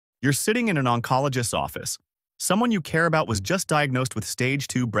You're sitting in an oncologist's office. Someone you care about was just diagnosed with stage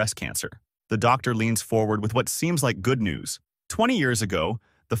 2 breast cancer. The doctor leans forward with what seems like good news. 20 years ago,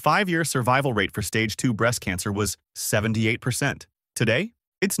 the 5-year survival rate for stage 2 breast cancer was 78%. Today,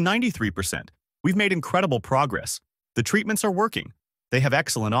 it's 93%. We've made incredible progress. The treatments are working. They have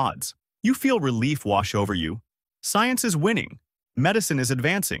excellent odds. You feel relief wash over you. Science is winning. Medicine is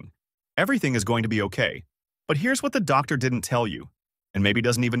advancing. Everything is going to be okay. But here's what the doctor didn't tell you, and maybe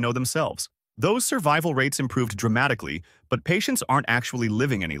doesn't even know themselves. Those survival rates improved dramatically, but patients aren't actually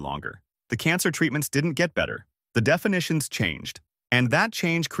living any longer. The cancer treatments didn't get better. The definitions changed. And that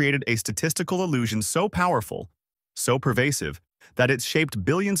change created a statistical illusion so powerful, so pervasive, that it's shaped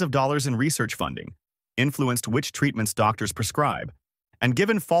billions of dollars in research funding, influenced which treatments doctors prescribe, and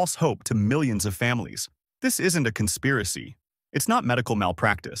given false hope to millions of families. This isn't a conspiracy. It's not medical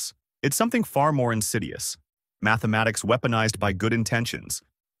malpractice. It's something far more insidious. Mathematics weaponized by good intentions.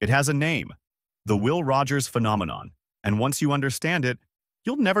 It has a name, the Will Rogers phenomenon. And once you understand it,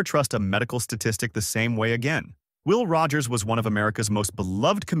 you'll never trust a medical statistic the same way again. Will Rogers was one of America's most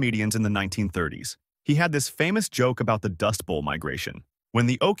beloved comedians in the 1930s. He had this famous joke about the Dust Bowl migration. When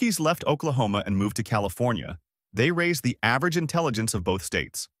the Okies left Oklahoma and moved to California, they raised the average intelligence of both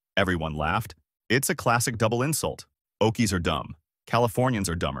states. Everyone laughed. It's a classic double insult. Okies are dumb. Californians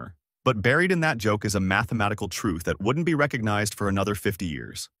are dumber. But buried in that joke is a mathematical truth that wouldn't be recognized for another 50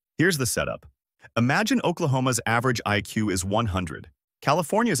 years. Here's the setup. Imagine Oklahoma's average IQ is 100.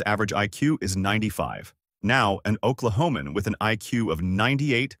 California's average IQ is 95. Now, an Oklahoman with an IQ of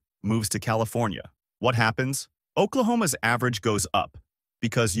 98 moves to California. What happens? Oklahoma's average goes up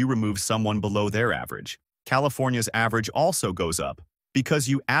because you remove someone below their average. California's average also goes up because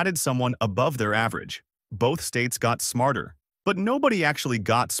you added someone above their average. Both states got smarter, but nobody actually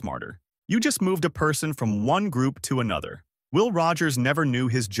got smarter. You just moved a person from one group to another. Will Rogers never knew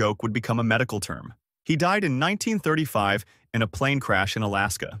his joke would become a medical term. He died in 1935 in a plane crash in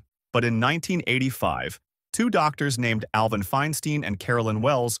Alaska. But in 1985, two doctors named Alvin Feinstein and Carolyn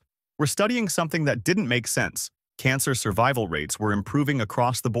Wells were studying something that didn't make sense. Cancer survival rates were improving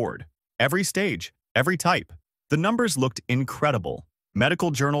across the board. Every stage, every type. The numbers looked incredible.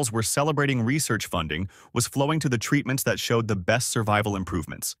 Medical journals were celebrating research funding was flowing to the treatments that showed the best survival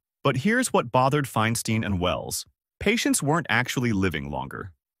improvements. But here's what bothered Feinstein and Wells. Patients weren't actually living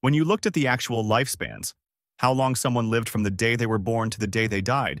longer. When you looked at the actual lifespans, how long someone lived from the day they were born to the day they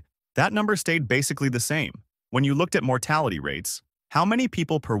died, that number stayed basically the same. When you looked at mortality rates, how many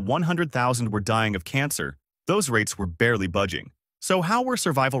people per 100,000 were dying of cancer, those rates were barely budging. So how were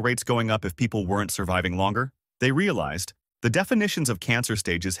survival rates going up if people weren't surviving longer? They realized the definitions of cancer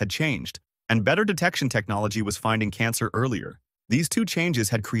stages had changed, and better detection technology was finding cancer earlier. These two changes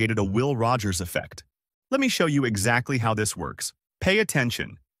had created a Will Rogers effect. Let me show you exactly how this works. Pay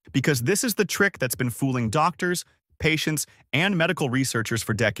attention, because this is the trick that's been fooling doctors, patients, and medical researchers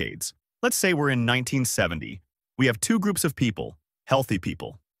for decades. Let's say we're in 1970. We have two groups of people, healthy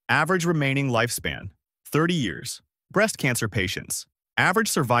people. Average remaining lifespan, 30 years. Breast cancer patients. Average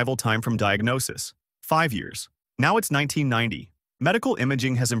survival time from diagnosis, 5 years. Now it's 1990. Medical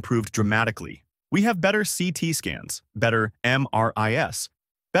imaging has improved dramatically. We have better CT scans, better MRIs,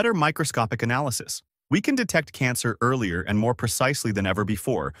 better microscopic analysis. We can detect cancer earlier and more precisely than ever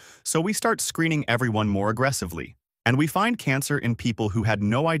before, so we start screening everyone more aggressively. And we find cancer in people who had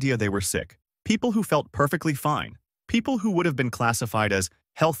no idea they were sick, people who felt perfectly fine, people who would have been classified as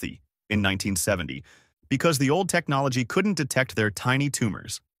healthy in 1970, because the old technology couldn't detect their tiny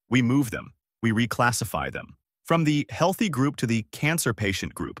tumors. We move them, we reclassify them. From the healthy group to the cancer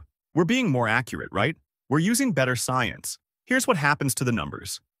patient group. We're being more accurate, right? We're using better science. Here's what happens to the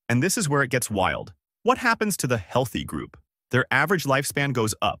numbers. And this is where it gets wild. What happens to the healthy group? Their average lifespan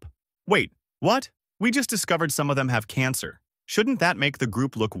goes up. Wait, what? We just discovered some of them have cancer. Shouldn't that make the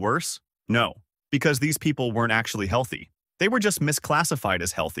group look worse? No, because these people weren't actually healthy. They were just misclassified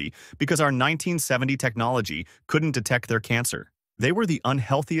as healthy because our 1970 technology couldn't detect their cancer. They were the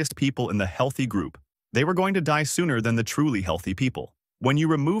unhealthiest people in the healthy group. They were going to die sooner than the truly healthy people. When you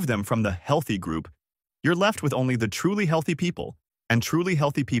remove them from the healthy group, you're left with only the truly healthy people, and truly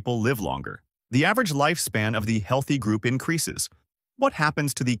healthy people live longer. The average lifespan of the healthy group increases. What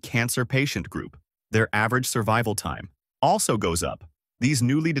happens to the cancer patient group? Their average survival time also goes up. These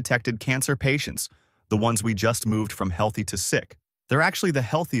newly detected cancer patients, the ones we just moved from healthy to sick, they're actually the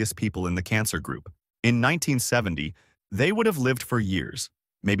healthiest people in the cancer group. In 1970, they would have lived for years,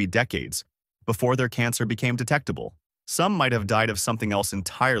 maybe decades, before their cancer became detectable. Some might have died of something else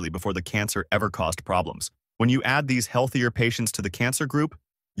entirely before the cancer ever caused problems. When you add these healthier patients to the cancer group,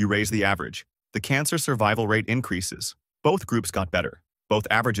 you raise the average. The cancer survival rate increases. Both groups got better. Both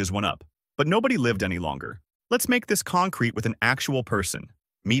averages went up, but nobody lived any longer. Let's make this concrete with an actual person.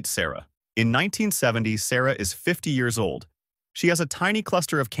 Meet Sarah. In 1970, Sarah is 50 years old. She has a tiny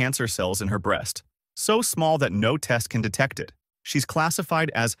cluster of cancer cells in her breast, so small that no test can detect it. She's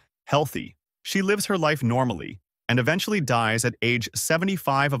classified as healthy. She lives her life normally and eventually dies at age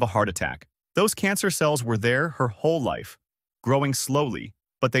 75 of a heart attack. Those cancer cells were there her whole life, growing slowly,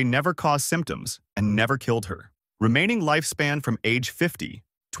 but they never caused symptoms and never killed her. Remaining lifespan from age 50,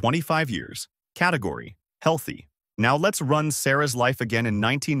 25 years. Category: healthy. Now let's run Sarah's life again in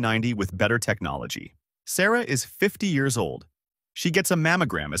 1990 with better technology. Sarah is 50 years old. She gets a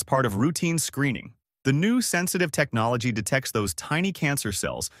mammogram as part of routine screening. The new sensitive technology detects those tiny cancer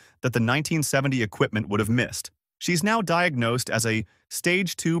cells that the 1970 equipment would have missed. She's now diagnosed as a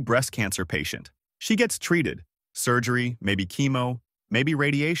stage 2 breast cancer patient. She gets treated, surgery, maybe chemo, maybe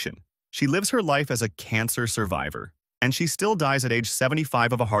radiation. She lives her life as a cancer survivor, and she still dies at age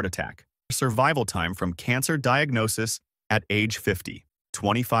 75 of a heart attack. Survival time from cancer diagnosis at age 50,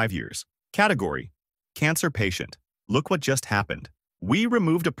 25 years. Category: cancer patient. Look what just happened. We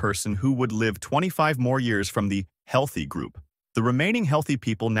removed a person who would live 25 more years from the healthy group. The remaining healthy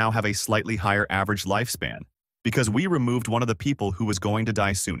people now have a slightly higher average lifespan because we removed one of the people who was going to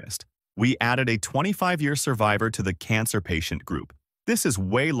die soonest. We added a 25-year survivor to the cancer patient group. This is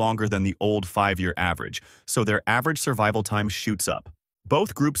way longer than the old 5-year average, so their average survival time shoots up.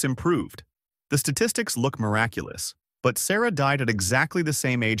 Both groups improved. The statistics look miraculous, but Sarah died at exactly the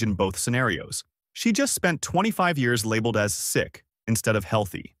same age in both scenarios. She just spent 25 years labeled as sick instead of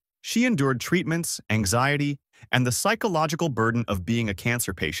healthy. She endured treatments, anxiety, and the psychological burden of being a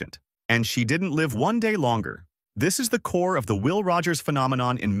cancer patient. And she didn't live one day longer. This is the core of the Will Rogers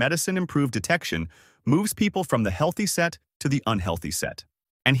phenomenon in medicine. Improved detection moves people from the healthy set to the unhealthy set.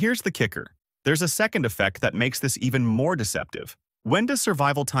 And here's the kicker. There's a second effect that makes this even more deceptive. When does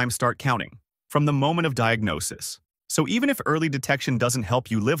survival time start counting? From the moment of diagnosis. So even if early detection doesn't help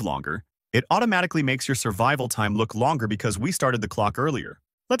you live longer, it automatically makes your survival time look longer because we started the clock earlier.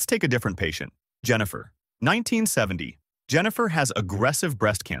 Let's take a different patient. Jennifer. 1970. Jennifer has aggressive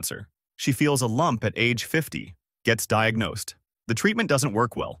breast cancer. She feels a lump at age 50. Gets diagnosed. The treatment doesn't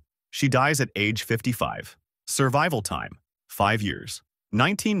work well. She dies at age 55. Survival time: 5 years.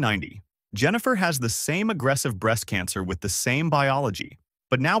 1990. Jennifer has the same aggressive breast cancer with the same biology,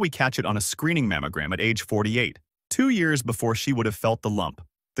 but now we catch it on a screening mammogram at age 48, 2 years before she would have felt the lump.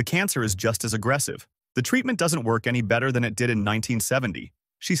 The cancer is just as aggressive. The treatment doesn't work any better than it did in 1970.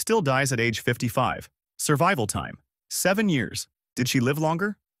 She still dies at age 55. Survival time: 7 years. Did she live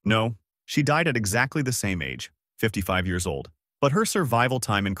longer? No. She died at exactly the same age, 55 years old. But her survival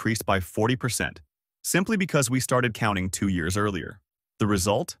time increased by 40%, simply because we started counting 2 years earlier. The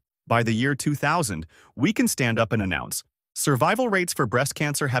result? By the year 2000, we can stand up and announce, survival rates for breast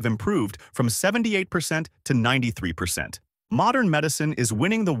cancer have improved from 78% to 93%. Modern medicine is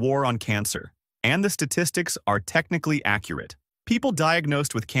winning the war on cancer, and the statistics are technically accurate. People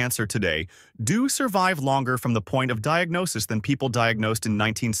diagnosed with cancer today do survive longer from the point of diagnosis than people diagnosed in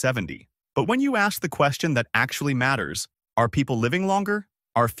 1970. But when you ask the question that actually matters, are people living longer?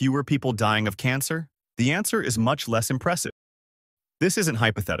 Are fewer people dying of cancer? The answer is much less impressive. This isn't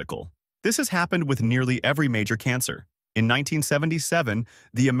hypothetical. This has happened with nearly every major cancer. In 1977,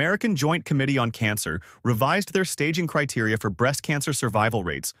 the American Joint Committee on Cancer revised their staging criteria for breast cancer survival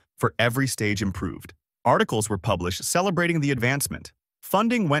rates for every stage improved. Articles were published celebrating the advancement.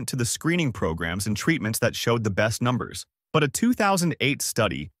 Funding went to the screening programs and treatments that showed the best numbers. But a 2008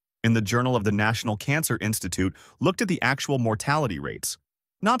 study in the Journal of the National Cancer Institute looked at the actual mortality rates.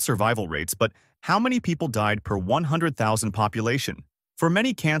 Not survival rates, but how many people died per 100,000 population. For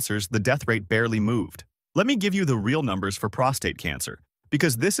many cancers, the death rate barely moved. Let me give you the real numbers for prostate cancer,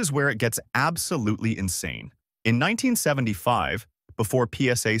 because this is where it gets absolutely insane. In 1975, before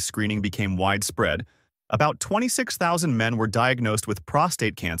PSA screening became widespread, about 26,000 men were diagnosed with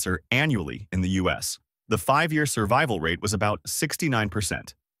prostate cancer annually in the US. The 5-year survival rate was about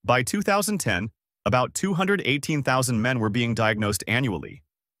 69%. By 2010, about 218,000 men were being diagnosed annually,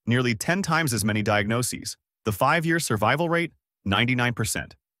 nearly 10 times as many diagnoses. The 5-year survival rate,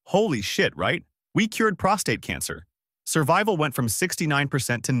 99%. Holy shit, right? We cured prostate cancer. Survival went from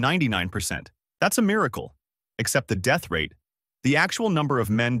 69% to 99%. That's a miracle. Except the death rate, the actual number of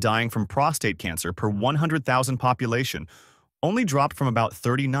men dying from prostate cancer per 100,000 population, only dropped from about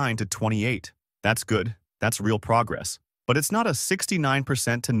 39 to 28. That's good. That's real progress. But it's not a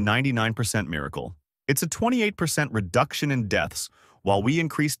 69% to 99% miracle. It's a 28% reduction in deaths, while we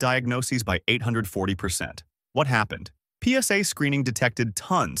increased diagnoses by 840%. What happened? PSA screening detected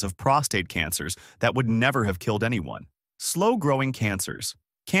tons of prostate cancers that would never have killed anyone. Slow-growing cancers.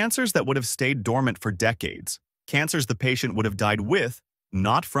 Cancers that would have stayed dormant for decades. Cancers the patient would have died with,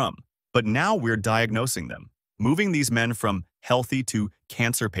 not from. But now we're diagnosing them, moving these men from healthy to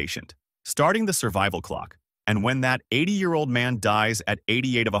cancer patient, starting the survival clock. And when that 80-year-old man dies at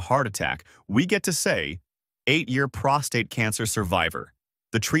 88 of a heart attack, we get to say, 8-year prostate cancer survivor.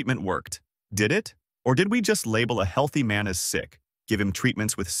 The treatment worked. Did it? Or did we just label a healthy man as sick, give him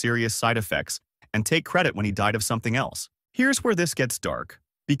treatments with serious side effects, and take credit when he died of something else? Here's where this gets dark.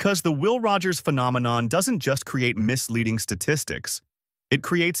 Because the Will Rogers phenomenon doesn't just create misleading statistics, it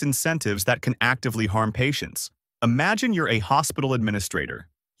creates incentives that can actively harm patients. Imagine you're a hospital administrator.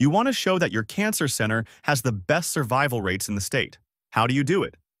 You want to show that your cancer center has the best survival rates in the state. How do you do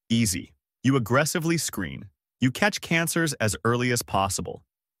it? Easy. You aggressively screen. You catch cancers as early as possible,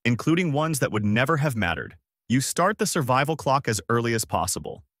 including ones that would never have mattered. You start the survival clock as early as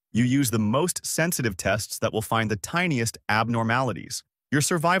possible. You use the most sensitive tests that will find the tiniest abnormalities. Your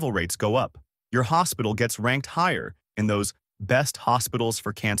survival rates go up. Your hospital gets ranked higher in those best hospitals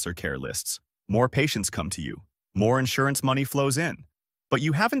for cancer care lists. More patients come to you. More insurance money flows in. But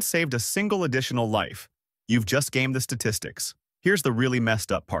you haven't saved a single additional life. You've just gamed the statistics. Here's the really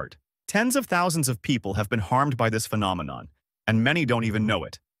messed up part. Tens of thousands of people have been harmed by this phenomenon, and many don't even know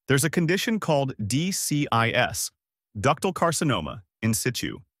it. There's a condition called DCIS, ductal carcinoma in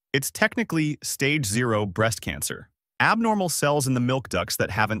situ. It's technically stage 0 breast cancer. Abnormal cells in the milk ducts that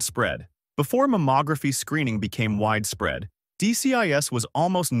haven't spread. Before mammography screening became widespread, DCIS was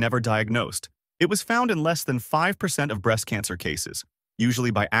almost never diagnosed. It was found in less than 5% of breast cancer cases, usually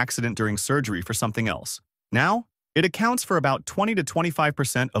by accident during surgery for something else. Now, it accounts for about 20 to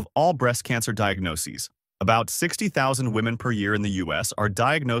 25% of all breast cancer diagnoses. About 60,000 women per year in the US are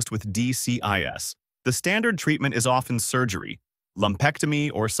diagnosed with DCIS. The standard treatment is often surgery,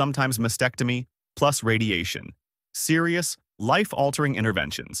 lumpectomy or sometimes mastectomy, plus radiation. Serious, life-altering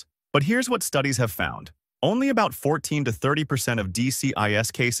interventions. But here's what studies have found. Only about 14 to 30% of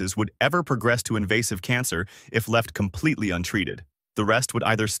DCIS cases would ever progress to invasive cancer if left completely untreated. The rest would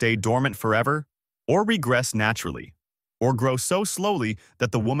either stay dormant forever, or regress naturally, or grow so slowly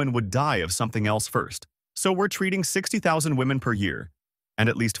that the woman would die of something else first. So we're treating 60,000 women per year, and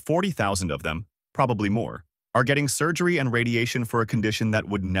at least 40,000 of them, probably more, are getting surgery and radiation for a condition that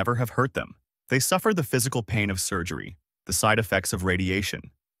would never have hurt them. They suffer the physical pain of surgery, the side effects of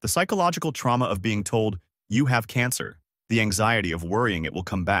radiation, the psychological trauma of being told, you have cancer, the anxiety of worrying it will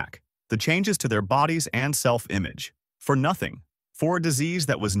come back, the changes to their bodies and self-image, for nothing, for a disease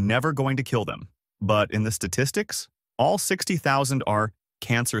that was never going to kill them. But in the statistics, all 60,000 are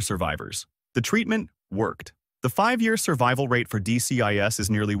cancer survivors. The treatment worked. The 5-year survival rate for DCIS is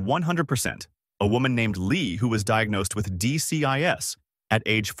nearly 100%. A woman named Lee, who was diagnosed with DCIS at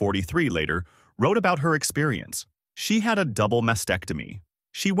age 43 later, wrote about her experience. She had a double mastectomy.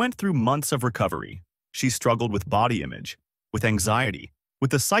 She went through months of recovery. She struggled with body image, with anxiety,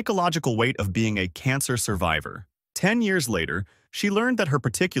 with the psychological weight of being a cancer survivor. 10 years later, she learned that her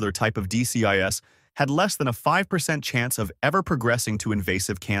particular type of DCIS had less than a 5% chance of ever progressing to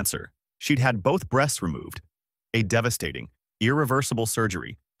invasive cancer. She'd had both breasts removed, a devastating, irreversible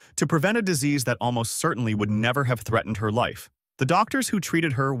surgery, to prevent a disease that almost certainly would never have threatened her life. The doctors who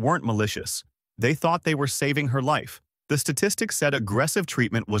treated her weren't malicious. They thought they were saving her life. The statistics said aggressive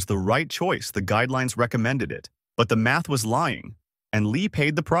treatment was the right choice. The guidelines recommended it. But the math was lying, and Lee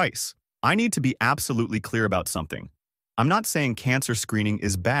paid the price. I need to be absolutely clear about something. I'm not saying cancer screening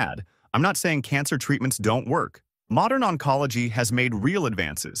is bad. I'm not saying cancer treatments don't work. Modern oncology has made real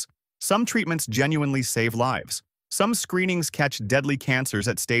advances. Some treatments genuinely save lives. Some screenings catch deadly cancers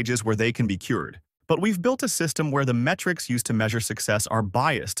at stages where they can be cured. But we've built a system where the metrics used to measure success are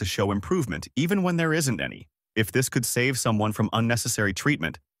biased to show improvement, even when there isn't any. If this could save someone from unnecessary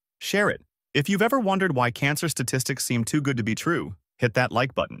treatment, share it. If you've ever wondered why cancer statistics seem too good to be true, hit that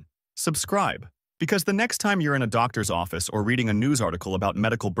like button. Subscribe, because the next time you're in a doctor's office or reading a news article about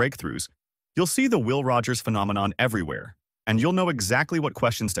medical breakthroughs, you'll see the Will Rogers phenomenon everywhere, and you'll know exactly what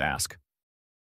questions to ask.